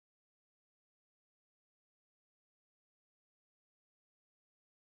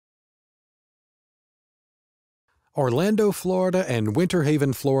Orlando, Florida and Winter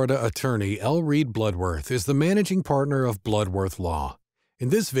Haven, Florida attorney L. Reed Bloodworth is the managing partner of Bloodworth Law. In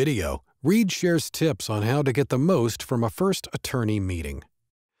this video, Reed shares tips on how to get the most from a first attorney meeting.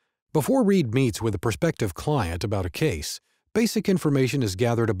 Before Reed meets with a prospective client about a case, basic information is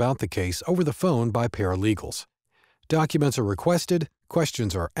gathered about the case over the phone by paralegals. Documents are requested,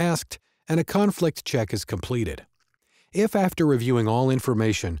 questions are asked, and a conflict check is completed. If after reviewing all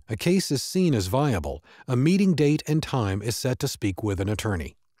information, a case is seen as viable, a meeting date and time is set to speak with an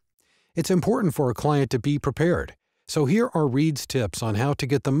attorney. It's important for a client to be prepared, so here are Reed's tips on how to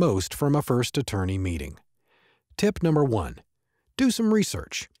get the most from a first attorney meeting. Tip number 1. Do some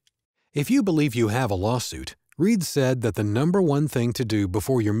research. If you believe you have a lawsuit, Reed said that the number one thing to do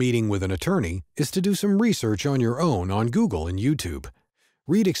before your meeting with an attorney is to do some research on your own on Google and YouTube.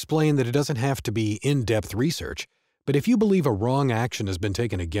 Reed explained that it doesn't have to be in-depth research, but if you believe a wrong action has been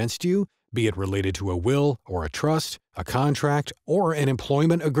taken against you, be it related to a will or a trust, a contract, or an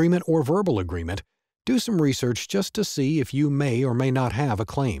employment agreement or verbal agreement, do some research just to see if you may or may not have a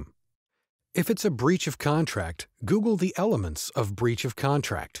claim. If it's a breach of contract, Google the elements of breach of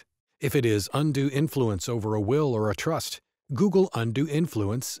contract. If it is undue influence over a will or a trust, Google undue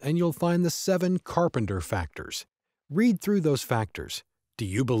influence and you'll find the 7 Carpenter factors. Read through those factors. Do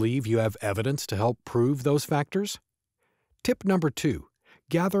you believe you have evidence to help prove those factors? Tip number 2.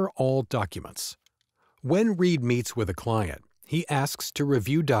 Gather all documents. When Reed meets with a client, he asks to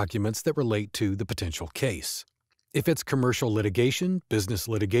review documents that relate to the potential case. If it's commercial litigation, business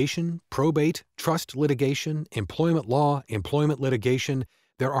litigation, probate, trust litigation, employment law, employment litigation,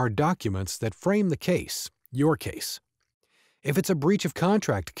 there are documents that frame the case, your case. If it's a breach of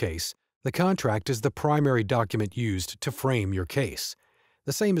contract case, the contract is the primary document used to frame your case.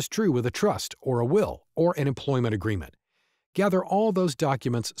 The same is true with a trust or a will or an employment agreement. Gather all those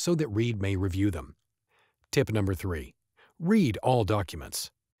documents so that Reed may review them. Tip number 3. Read all documents.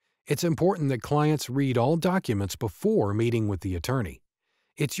 It's important that clients read all documents before meeting with the attorney.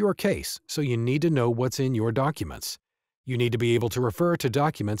 It's your case, so you need to know what's in your documents. You need to be able to refer to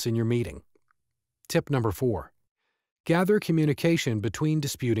documents in your meeting. Tip number 4. Gather communication between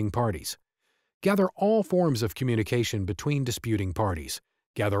disputing parties. Gather all forms of communication between disputing parties.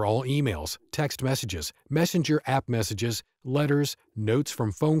 Gather all emails, text messages, messenger app messages, letters, notes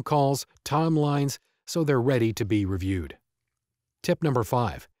from phone calls, timelines, so they're ready to be reviewed. Tip number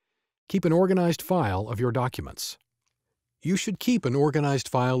 5. Keep an organized file of your documents. You should keep an organized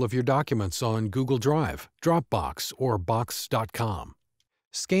file of your documents on Google Drive, Dropbox, or Box.com.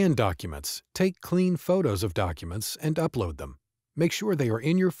 Scan documents, take clean photos of documents, and upload them. Make sure they are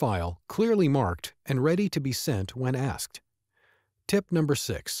in your file, clearly marked, and ready to be sent when asked. Tip number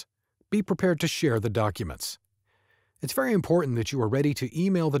 6. Be prepared to share the documents. It's very important that you are ready to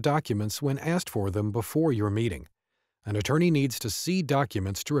email the documents when asked for them before your meeting. An attorney needs to see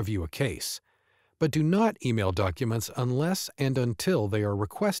documents to review a case. But do not email documents unless and until they are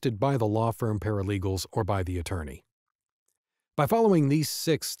requested by the law firm paralegals or by the attorney. By following these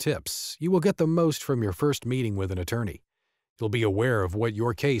 6 tips, you will get the most from your first meeting with an attorney. You'll be aware of what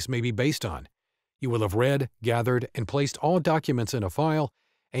your case may be based on. You will have read, gathered, and placed all documents in a file,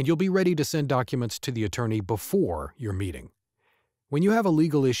 and you'll be ready to send documents to the attorney before your meeting. When you have a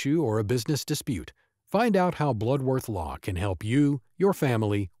legal issue or a business dispute, find out how Bloodworth Law can help you, your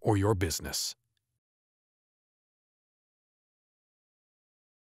family, or your business.